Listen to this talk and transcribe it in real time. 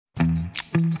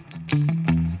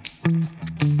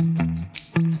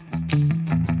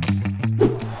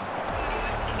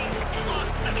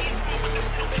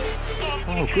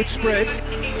Good spread,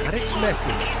 and it's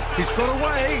Messi. He's got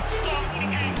away.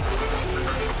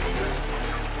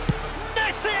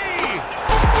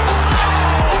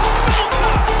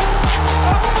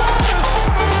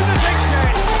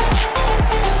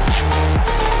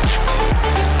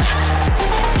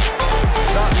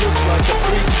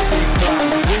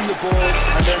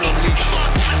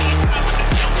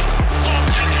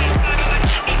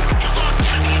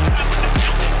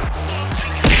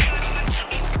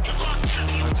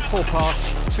 Poor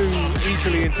pass, too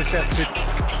easily intercepted.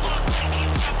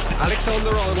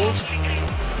 Alexander-Arnold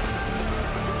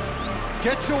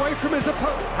gets away from his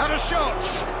opponent. Had a shot.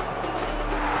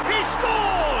 He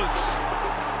scores!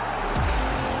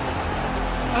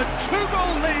 A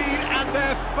two-goal lead, and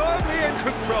they're firmly in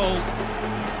control.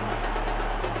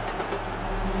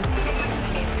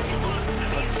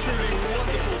 A truly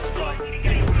wonderful strike.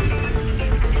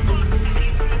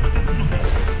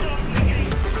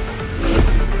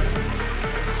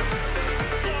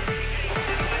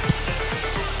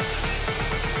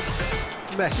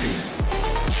 Messi.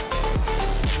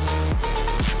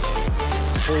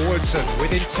 Forwards and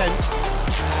with intent.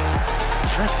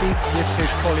 Messi gives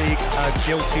his colleague a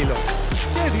guilty look.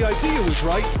 Yeah, the idea was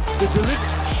right. The delivery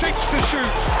shakes the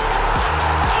shoots.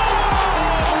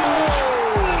 Oh!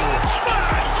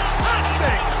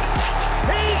 Fantastic!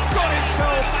 He's got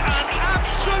himself an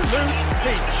absolute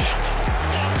peach.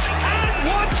 And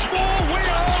once more we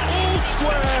are all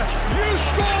square. You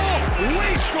score, we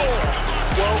score.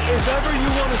 Well, if ever you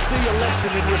want to see a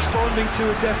lesson in responding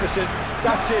to a deficit,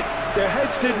 that's it. Their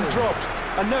heads didn't drop,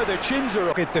 and now their chins are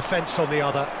up. Good defence on the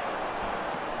other.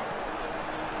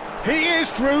 He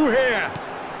is through here.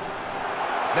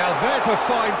 Now there's a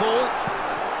fine ball.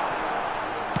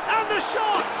 And the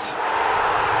shot!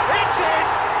 It's in!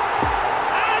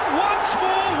 And once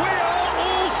more we are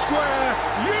all square.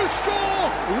 You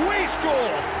score, we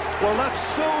score. Well, that's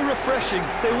so refreshing.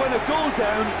 They went a goal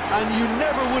down, and you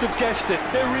never would have guessed it.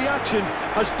 Their reaction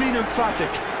has been emphatic.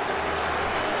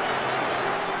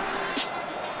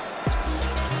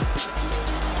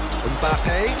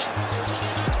 Mbappe.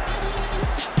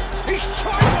 He's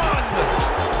tried one!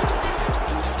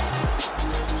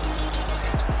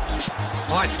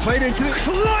 Oh, it's played into the...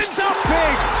 Climbs up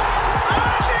big! And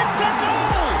it's a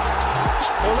goal!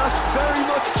 Well, that's very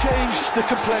much changed the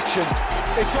complexion.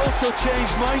 It's also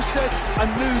changed mindsets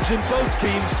and moods in both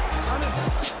teams.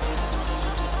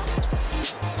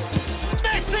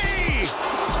 Messi!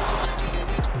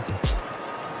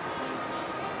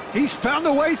 He's found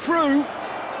a way through.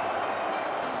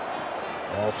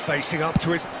 Oh, facing up to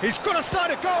his... He's got a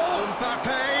side of goal!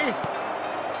 Mbappe!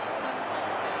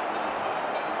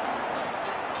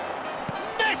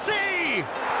 Messi!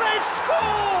 They've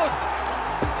scored!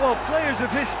 Well, players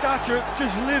of his stature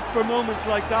just live for moments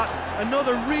like that.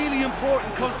 Another really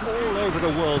important customer all over the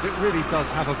world. It really does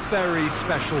have a very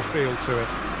special feel to it.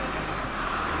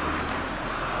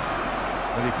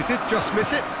 And if you did just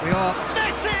miss it, we are...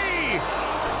 Messi!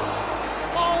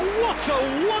 Oh, what a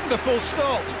wonderful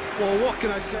stop! Well, what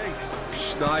can I say?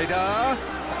 Schneider,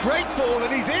 great ball,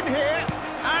 and he's in here,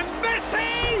 and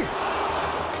Messi!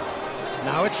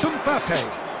 Now it's Mbappe,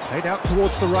 played out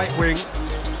towards the right wing.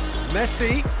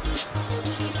 Messi.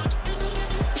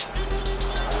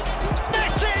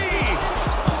 Messi!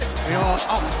 We are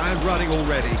up and running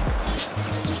already.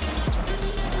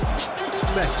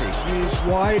 Messi is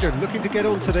wide and looking to get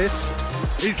onto this.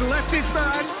 He's left his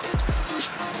man.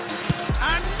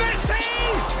 And Messi!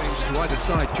 Changed to either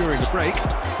side during the break.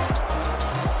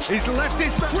 He's left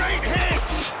his man. Great hit!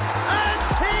 And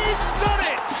he's done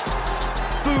it!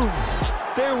 Boom!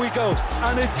 There we go.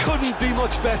 And it couldn't be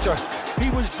much better. He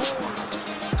was born.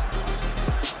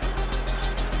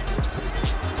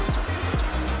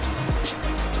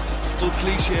 Little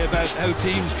cliche about how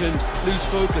teams can lose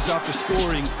focus after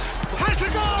scoring. Has to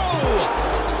go!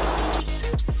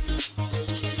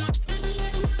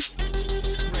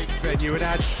 Great venue, it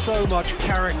adds so much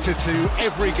character to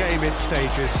every game in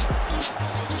stages.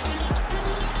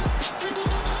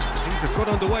 Things have got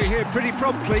underway here pretty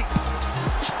promptly.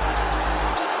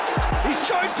 He's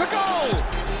going for goal!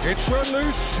 It's run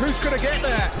loose, who's going to get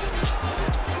there?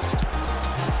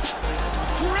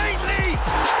 Great leap!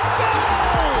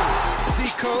 Goal!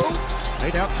 Zico,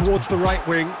 laid out towards the right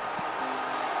wing.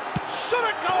 Shot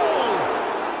a goal!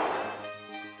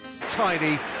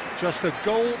 Tiny, just a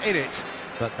goal in it,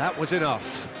 but that was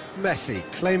enough. Messi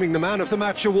claiming the Man of the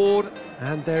Match award,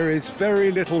 and there is very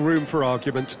little room for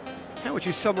argument. How would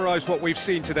you summarise what we've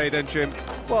seen today then, Jim?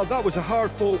 Well, that was a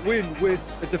hard-fought win with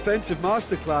a defensive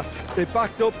masterclass. They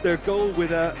backed up their goal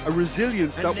with a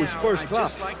resilience that was first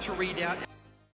class.